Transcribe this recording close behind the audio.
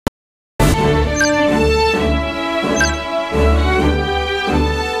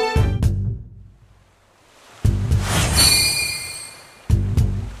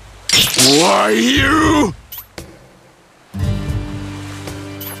Are you?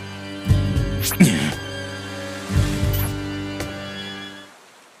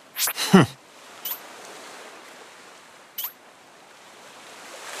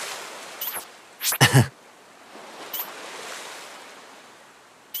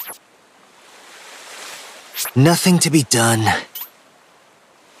 Nothing to be done.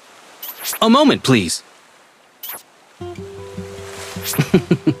 A moment, please.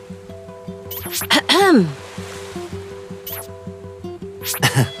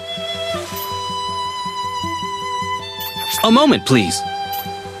 A moment, please.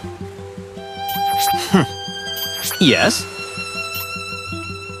 Yes?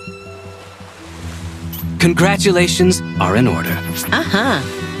 Congratulations are in order. Uh-huh.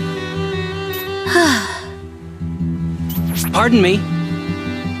 Pardon me.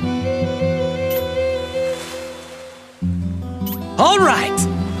 All right.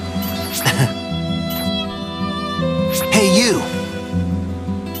 Hey, you!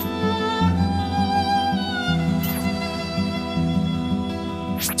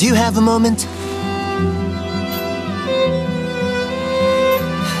 Do you have a moment?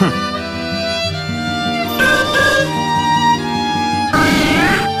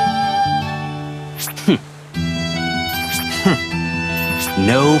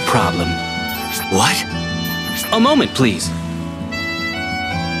 No problem. What? A moment, please.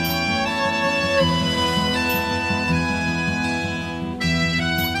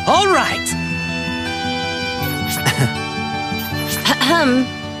 All right.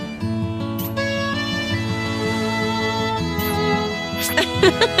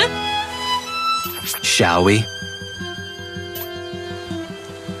 Shall we?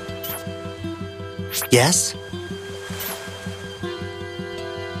 Yes?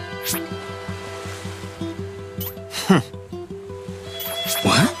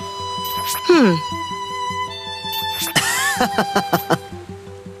 What?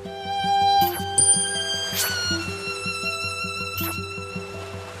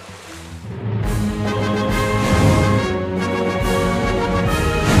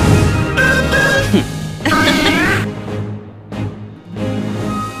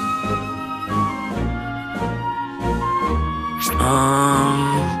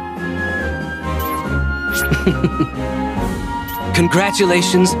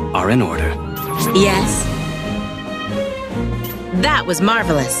 Congratulations are in order. Yes. That was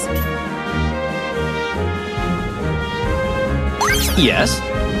marvelous. Yes?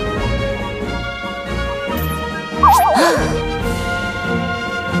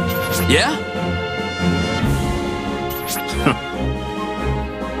 Yeah?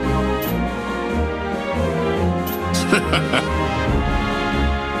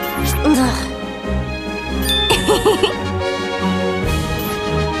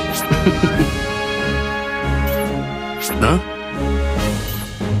 Huh?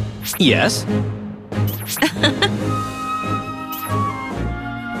 Yes?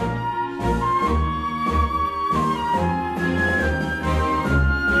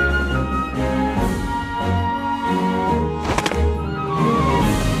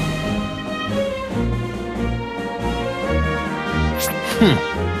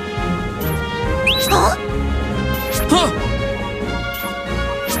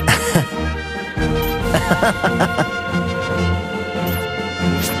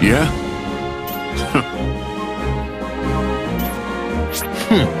 Yeah?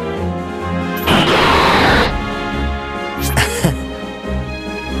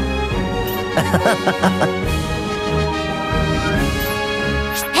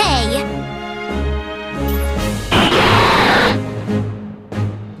 Hey!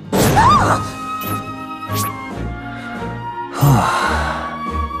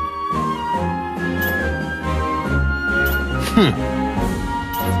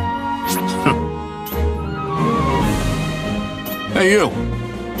 Hey, you.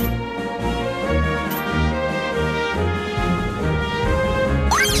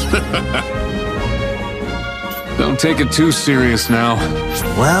 Don't take it too serious now.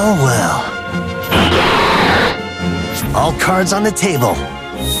 Well, well. All cards on the table.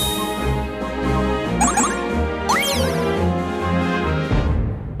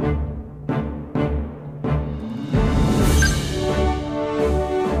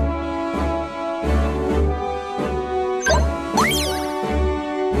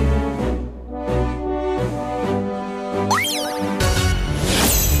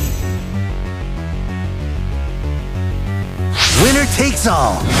 Winner takes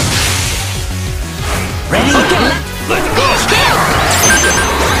all. Ready? Okay. Let's go!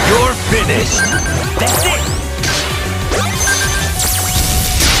 You're finished. That's it.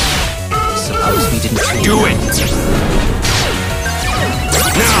 didn't train. Do it!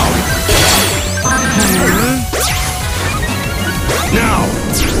 Now! Now!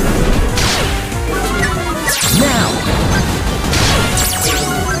 Now!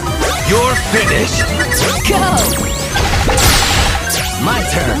 You're finished! Go! My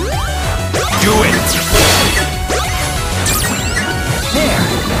turn. Do it! There.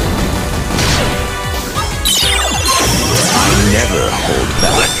 I never hold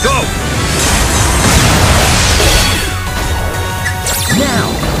back. Let's go! Now.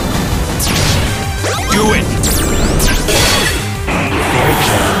 Do it!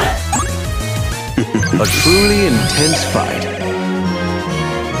 A truly intense fight.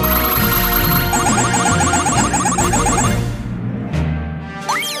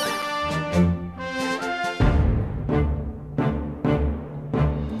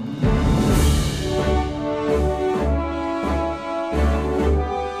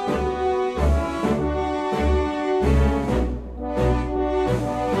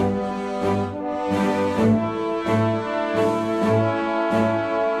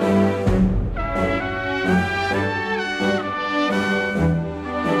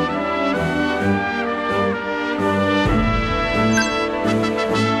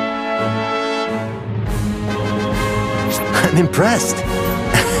 I'm impressed.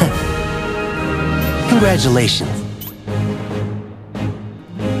 Congratulations.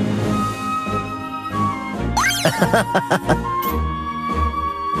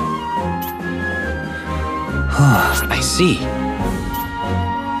 I see.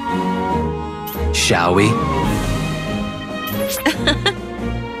 Shall we?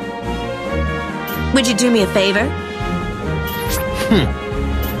 Would you do me a favor?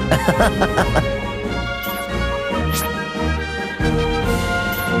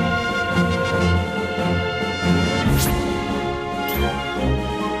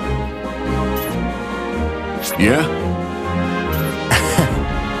 Yeah?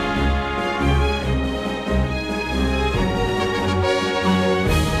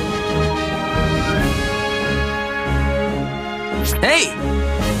 Hey!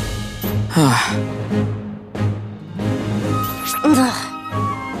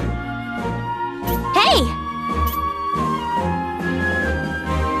 Hey!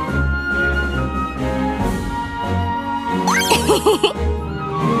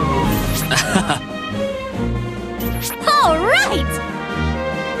 All right!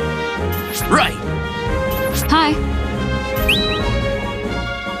 Right! Hi.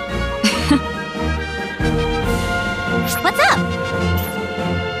 What's up?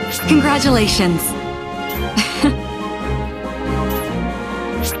 Congratulations.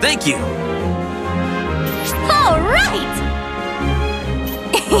 Thank you! All right!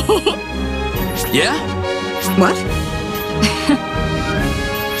 Yeah? What?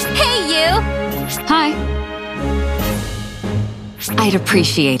 Hey, you! Hi. I'd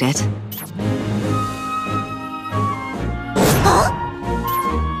appreciate it.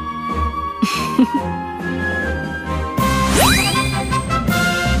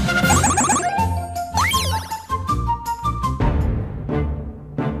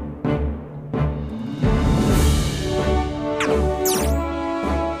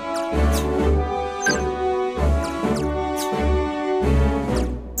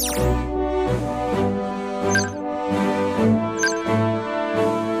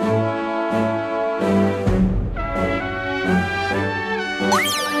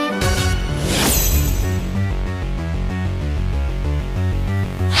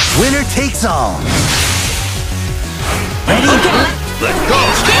 Winner takes all. Ready? Let's go!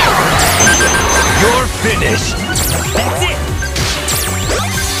 You're finished! That's it.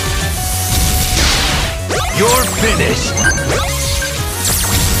 You're finished!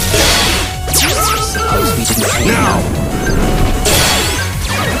 Suppose we didn't train. Now!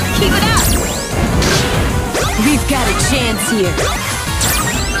 Keep it up! We've got a chance here.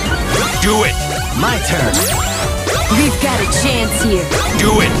 Do it! My turn. We've got a chance here.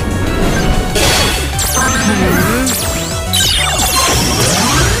 Do it!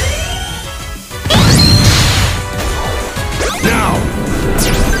 Now!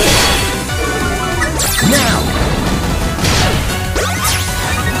 Now.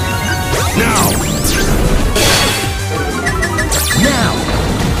 Now! Now.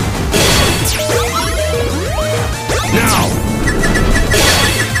 Now!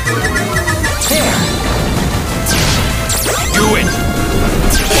 There. Do it!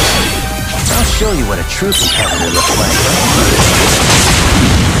 I'll show you what a true competitor looks like.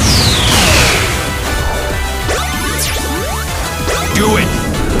 Do it!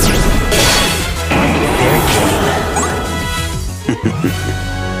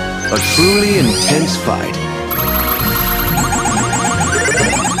 A truly intense fight.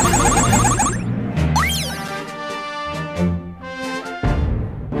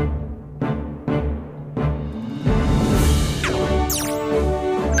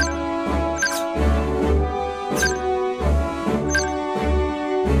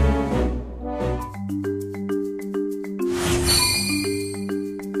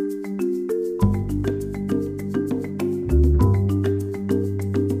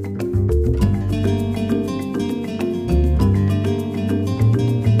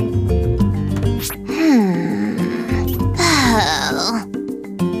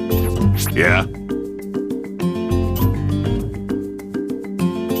 Yeah?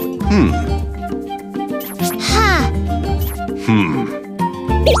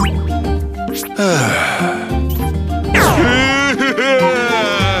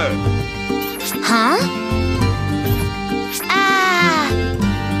 Huh? Ah!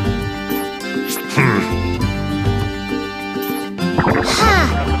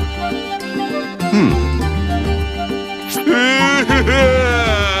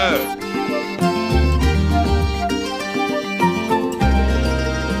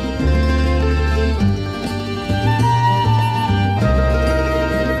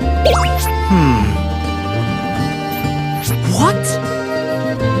 What?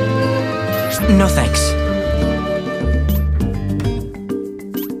 No thanks.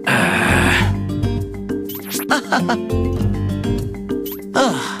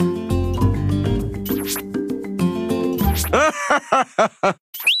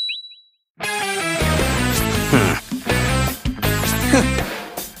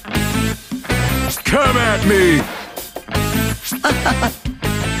 Come at me!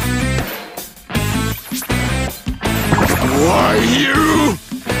 Why, you?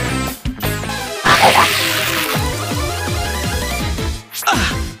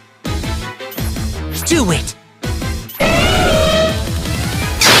 Do it!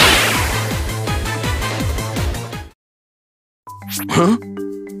 Huh?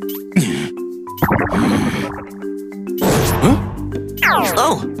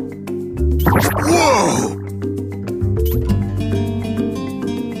 Oh! Whoa!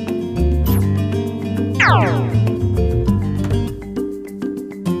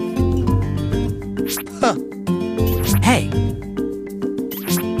 Hey!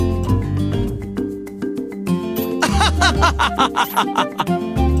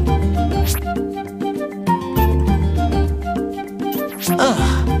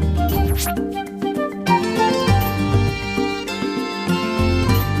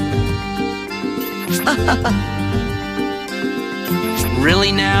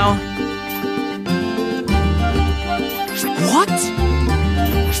 Really now? What?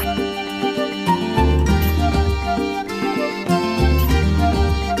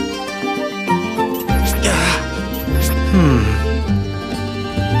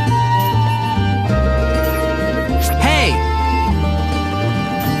 Hey!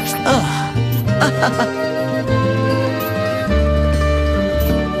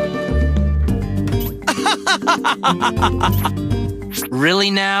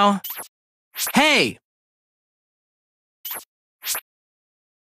 Really now? Hey!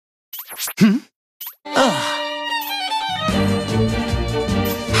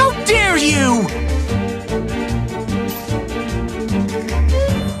 How dare you!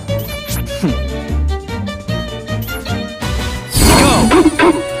 Go!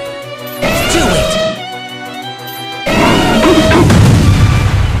 Do it!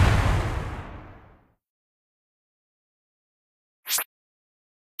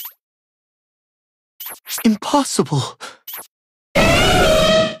 Impossible.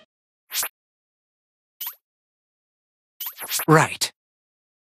 Right.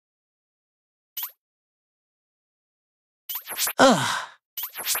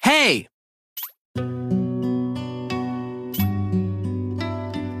 Hey!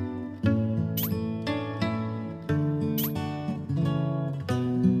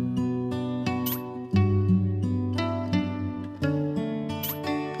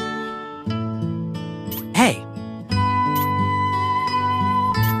 Hey!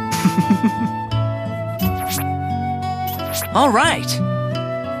 All right.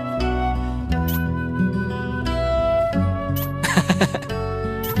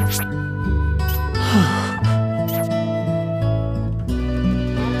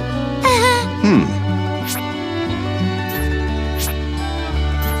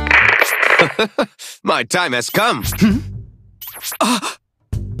 My time has come.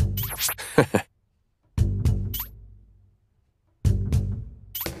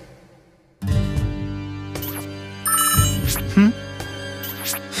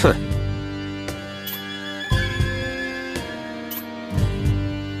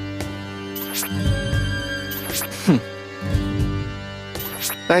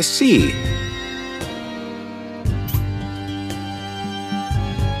 I see.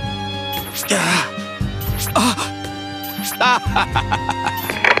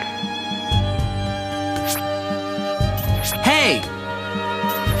 Hey!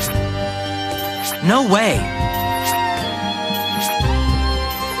 No way!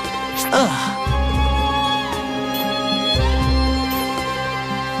 Ugh.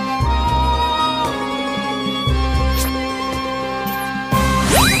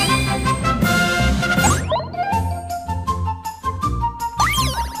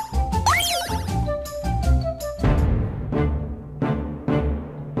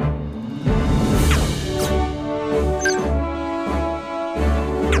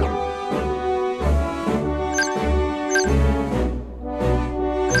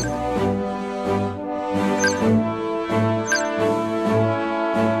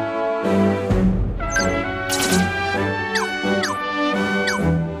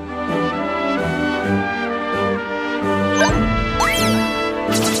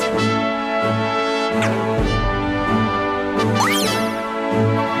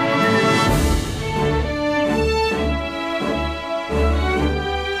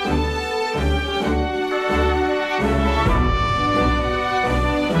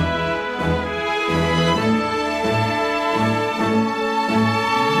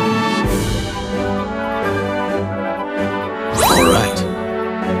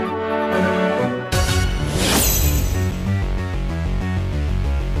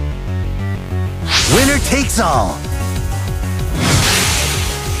 Winner takes all.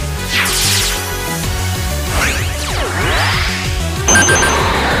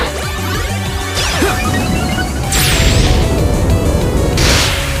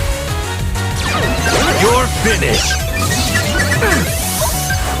 You're finished.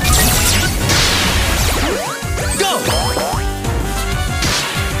 Go!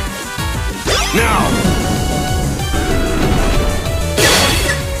 Now.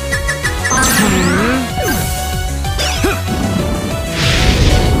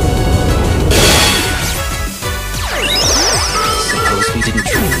 Suppose we didn't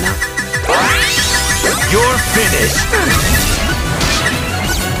train enough. You're finished.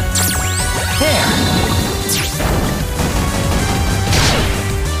 There.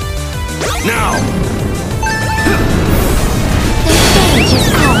 Now. The stage is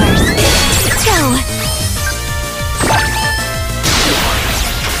ours. Go!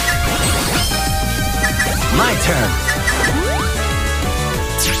 My turn.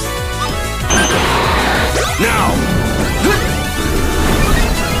 Now.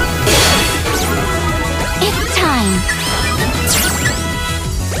 It's time.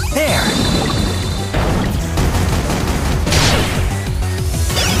 There.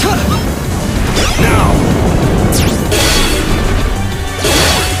 Now.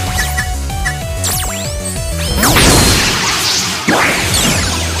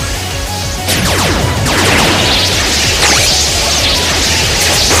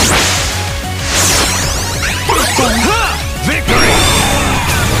 Victory!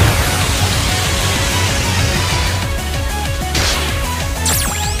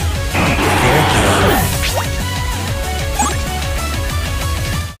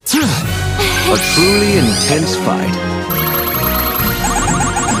 A truly intense fight.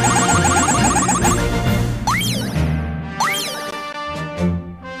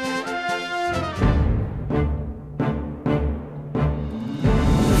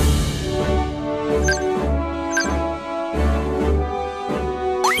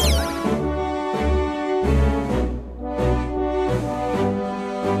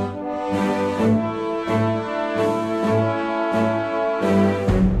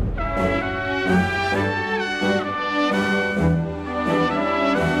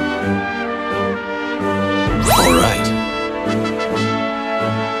 All right.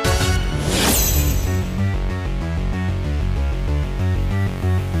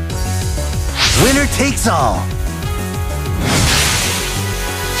 Winner takes all.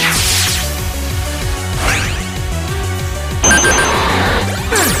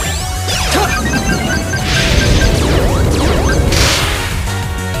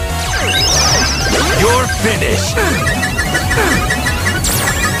 You're finished.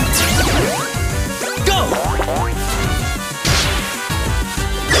 Go!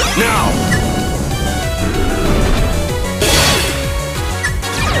 Now.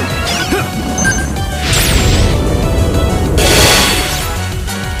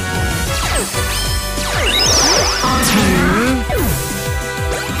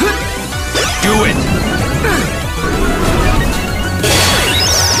 Do it.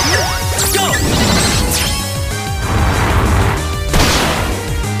 Go!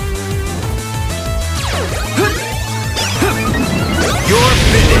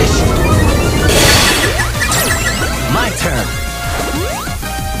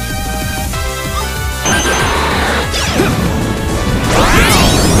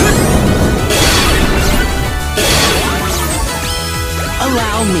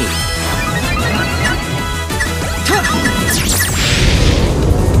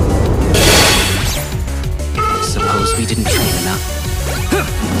 now.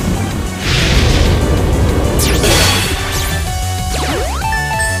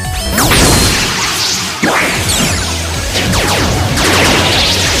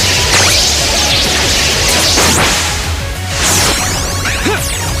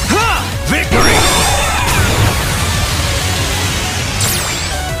 Victory!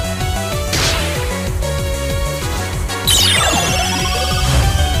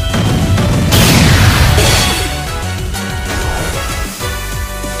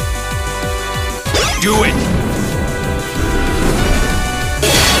 Do it!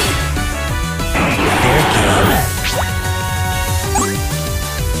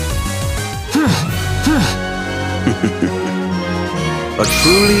 A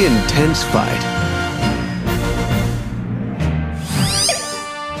truly intense fight.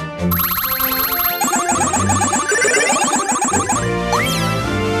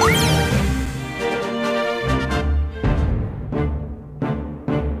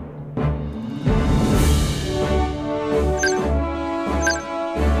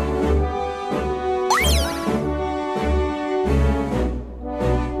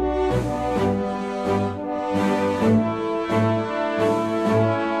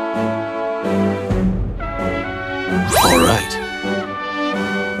 All right.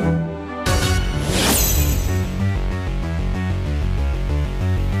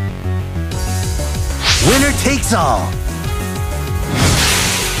 Winner takes all.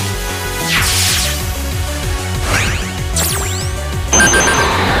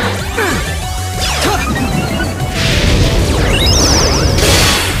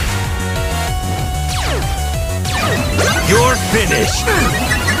 You're finished!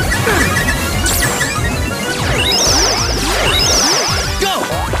 Go!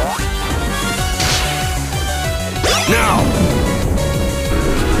 Now!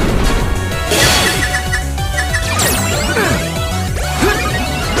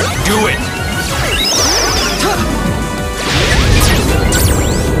 Do it!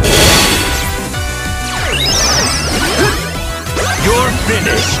 You're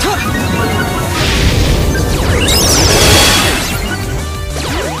finished!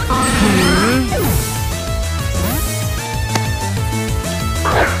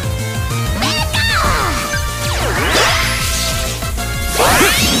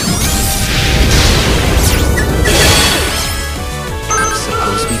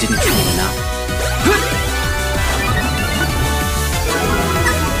 Suppose we didn't train enough.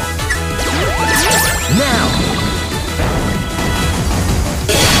 Now.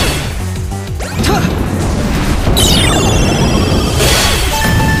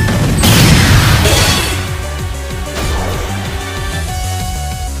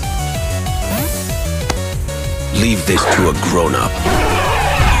 Leave this to a grown-up.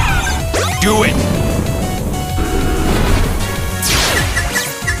 Do it!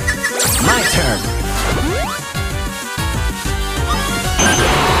 My turn.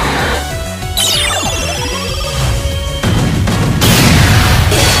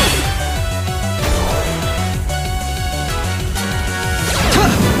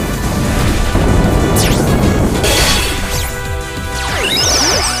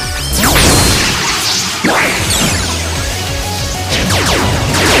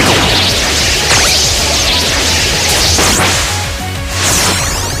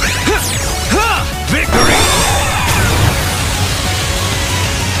 Victory!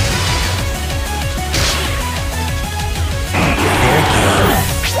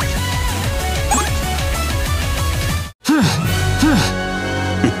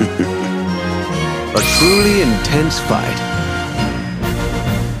 A truly intense fight.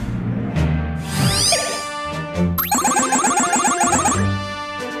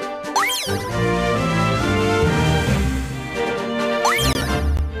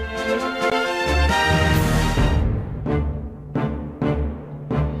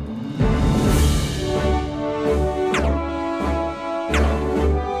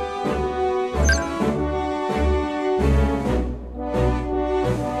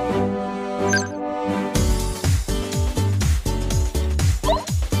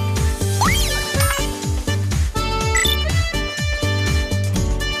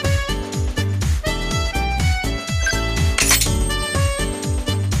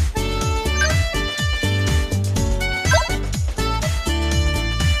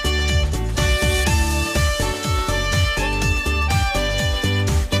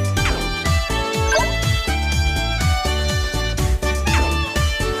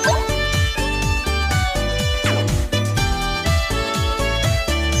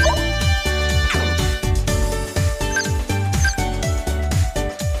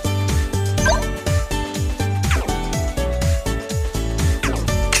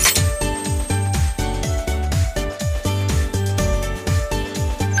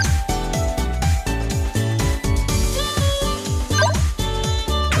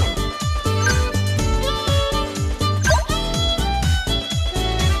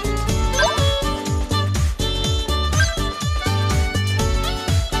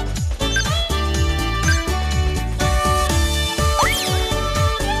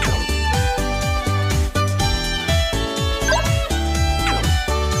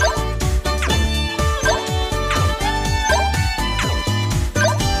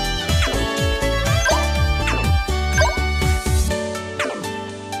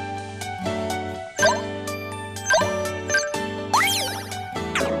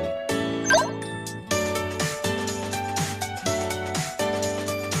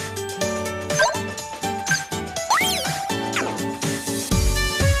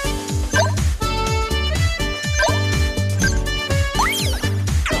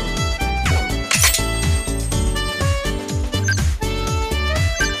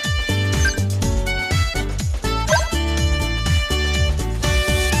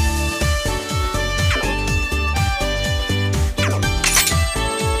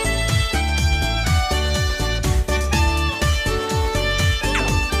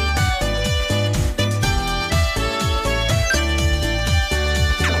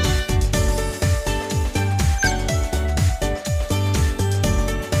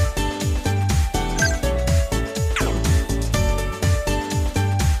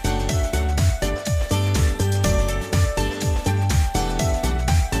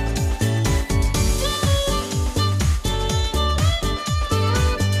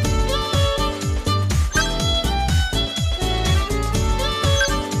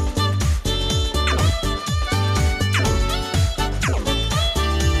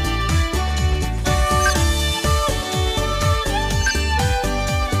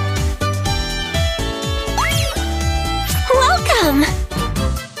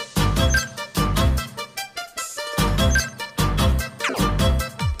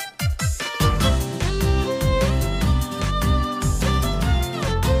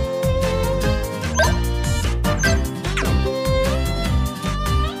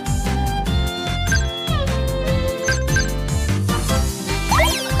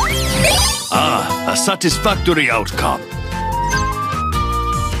 satisfactory outcome.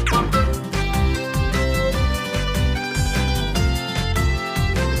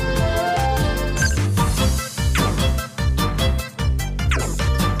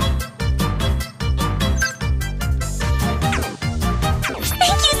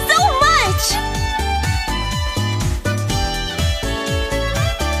 Thank you so much!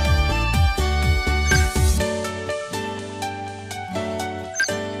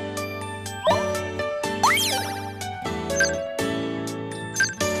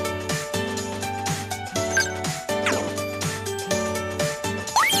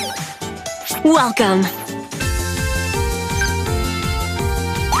 Welcome.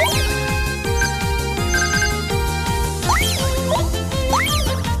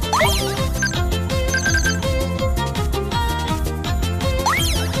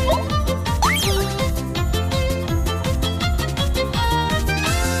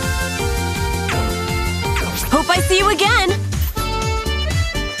 Hope I see you again.